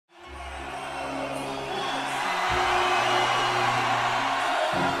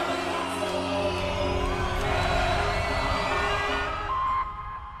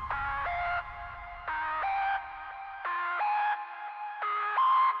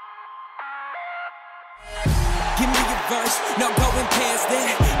give me a verse, no going past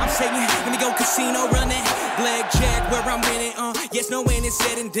that. I'm saying, let me go casino, run that blackjack where I'm winning, yes, no, when it's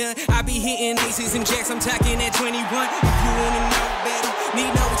said and done, I be hitting aces and jacks, I'm talking at 21. If you wanna know better, need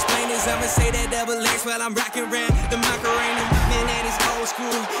no explainers, I'ma say that double X while I'm rocking around the Macarena. Man, that is old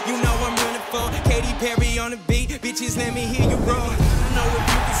school, you know I'm running for Katy Perry on the beat, bitches, let me hear you roll. I know if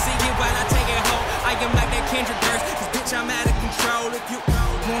you can see it while I take it home, I am like that Kendrick verse, cause bitch, I'm out of control. If you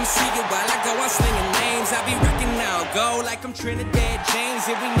wanna see it while I go, I'm slinging names, I be rocking now, go like I'm Trinidad James,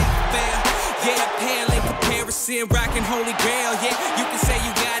 and we never fail. Yeah, pale in comparison, rockin' Holy Grail. Yeah, you can say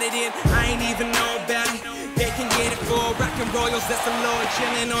you got it in, I ain't even know about it. They can get it for rockin' royals, that's the Lord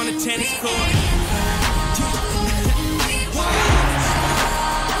chillin' on the tennis court.